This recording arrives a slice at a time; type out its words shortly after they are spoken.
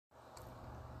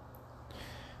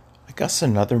I guess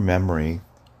another memory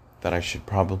that I should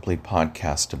probably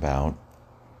podcast about,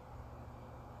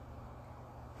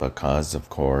 because of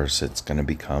course it's going to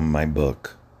become my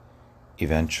book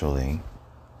eventually,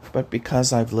 but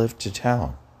because I've lived to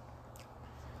tell.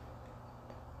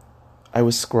 I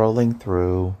was scrolling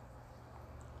through,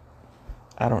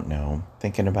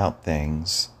 thinking about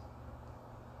things,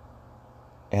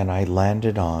 and I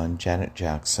landed on Janet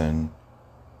Jackson,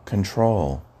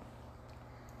 Control.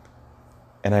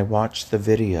 And I watched the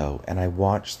video, a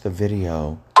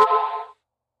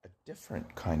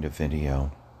different kind of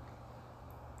video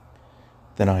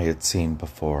than I had seen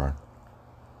before.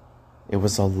 It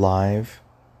was a live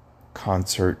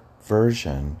concert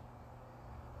version,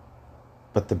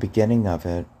 but the beginning of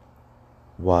it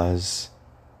was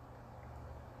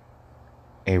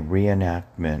a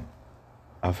reenactment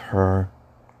of her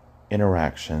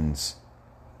interactions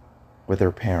with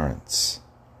her parents.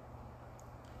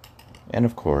 And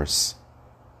of course,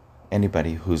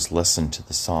 anybody who's listened to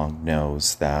the song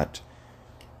knows that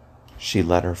she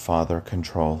let her father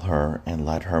control her and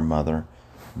let her mother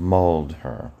mold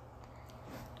her.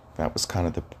 That was kind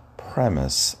of the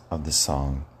premise of the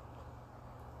song.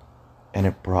 And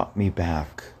it brought me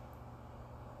back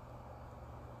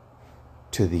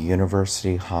to the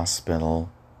University Hospital.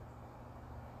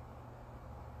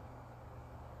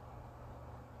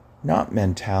 Not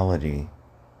mentality,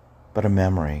 but a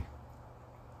memory.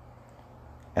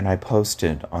 And I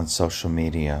posted on social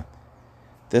media,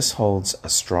 this holds a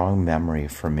strong memory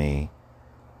for me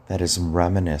that is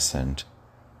reminiscent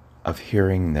of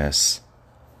hearing this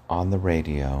on the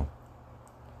radio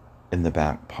in the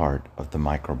back part of the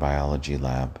microbiology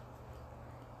lab.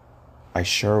 I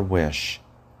sure wish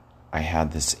I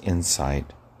had this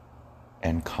insight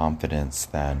and confidence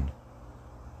then.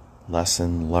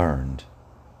 Lesson learned.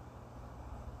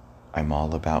 I'm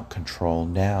all about control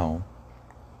now.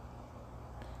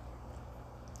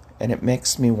 And it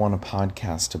makes me want to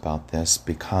podcast about this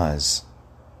because,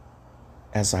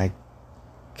 as I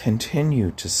continue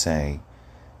to say,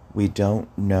 we don't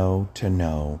know to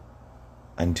know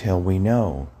until we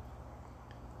know.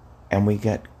 And we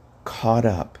get caught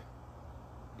up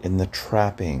in the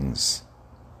trappings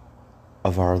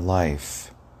of our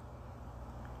life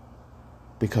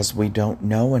because we don't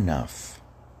know enough.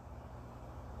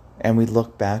 And we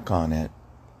look back on it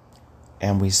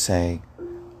and we say,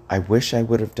 I wish I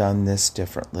would have done this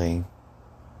differently.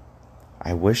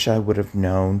 I wish I would have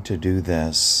known to do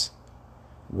this.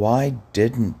 Why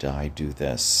didn't I do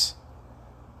this?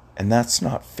 And that's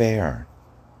not fair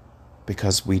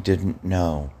because we didn't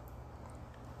know.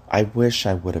 I wish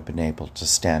I would have been able to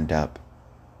stand up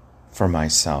for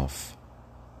myself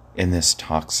in this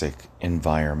toxic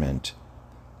environment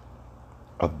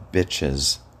of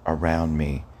bitches around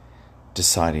me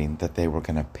deciding that they were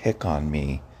going to pick on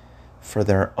me for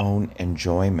their own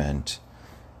enjoyment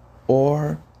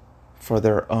or for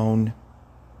their own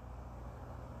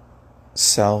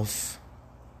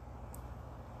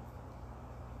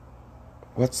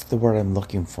what's the word I'm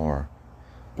looking for?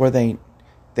 Where they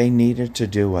needed to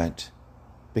do it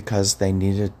because they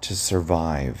needed to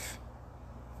survive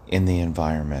in the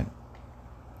environment.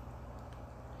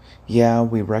 Yeah,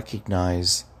 we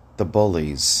recognize the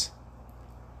bullies.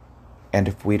 And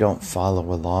if we don't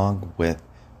follow along with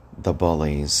the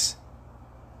bullies,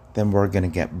 then we're going to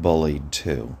get bullied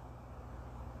too.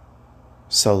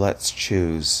 So let's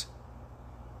choose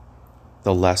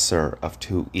the lesser of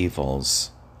two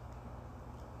evils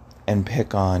and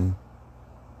pick on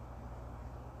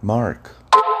Mark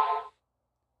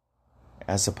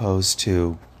as opposed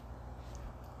to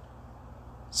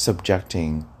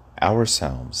subjecting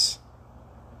ourselves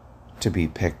to be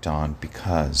picked on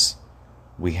because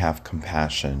we have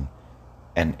compassion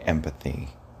and empathy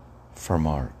for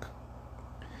Mark.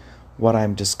 What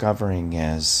I'm discovering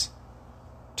is,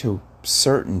 to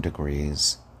certain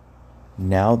degrees,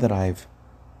 now that I've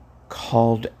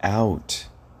called out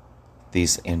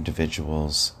these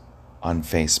individuals on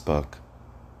Facebook,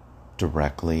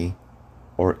 directly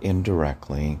or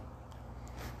indirectly,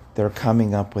 they're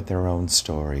coming up with their own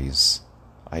stories.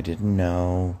 I didn't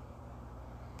know.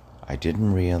 I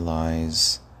didn't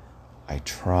realize. I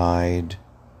tried.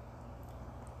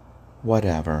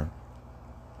 Whatever.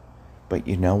 But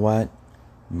you know what?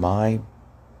 My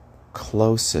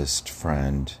closest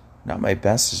friend, not my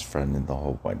bestest friend in the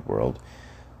whole wide world,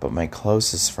 but my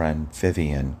closest friend,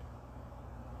 Vivian,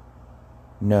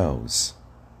 knows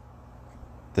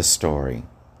the story.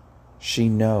 She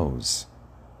knows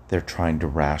they're trying to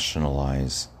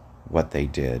rationalize what they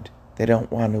did. They don't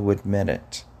want to admit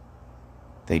it.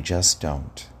 They just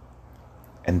don't.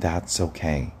 And that's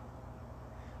okay.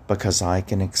 Because I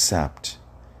can accept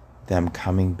them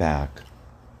coming back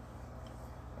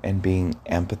and being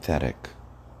empathetic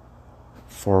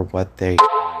for what they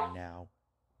are now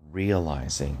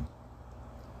realizing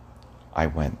I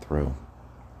went through.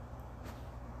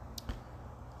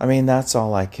 I mean, that's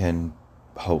all I can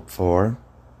hope for.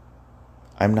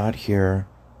 I'm not here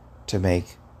to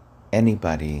make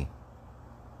anybody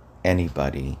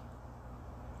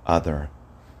other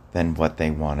than what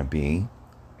they want to be.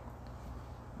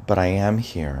 But I am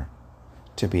here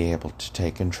to be able to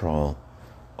take control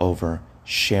over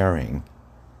sharing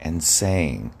and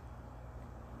saying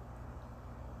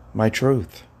my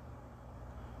truth.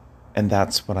 And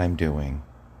that's what I'm doing,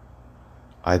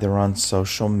 either on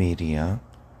social media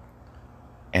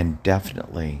and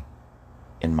definitely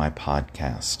in my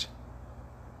podcast,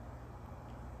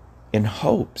 in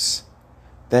hopes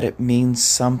that it means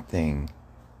something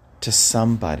to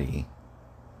somebody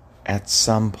at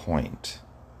some point.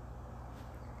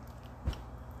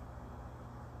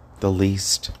 The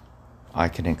least I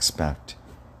can expect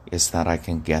is that I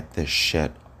can get this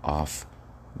shit off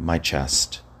my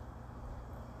chest.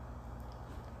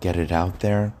 Get it out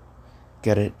there,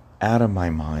 get it out of my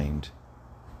mind,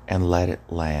 and let it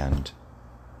land.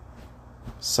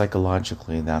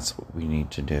 Psychologically, that's what we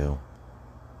need to do.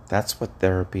 That's what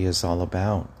therapy is all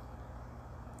about.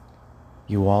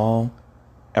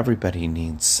 Everybody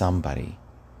needs somebody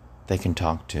they can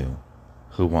talk to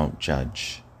who won't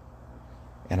judge.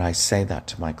 And I say that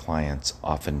to my clients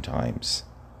oftentimes.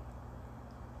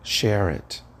 Share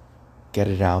it. Get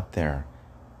it out there.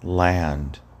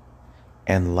 Land.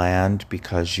 And land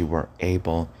because you were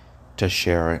able to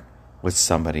share it with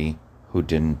somebody who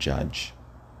didn't judge.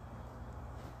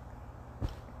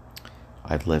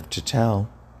 I've lived to tell.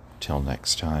 Till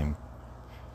next time.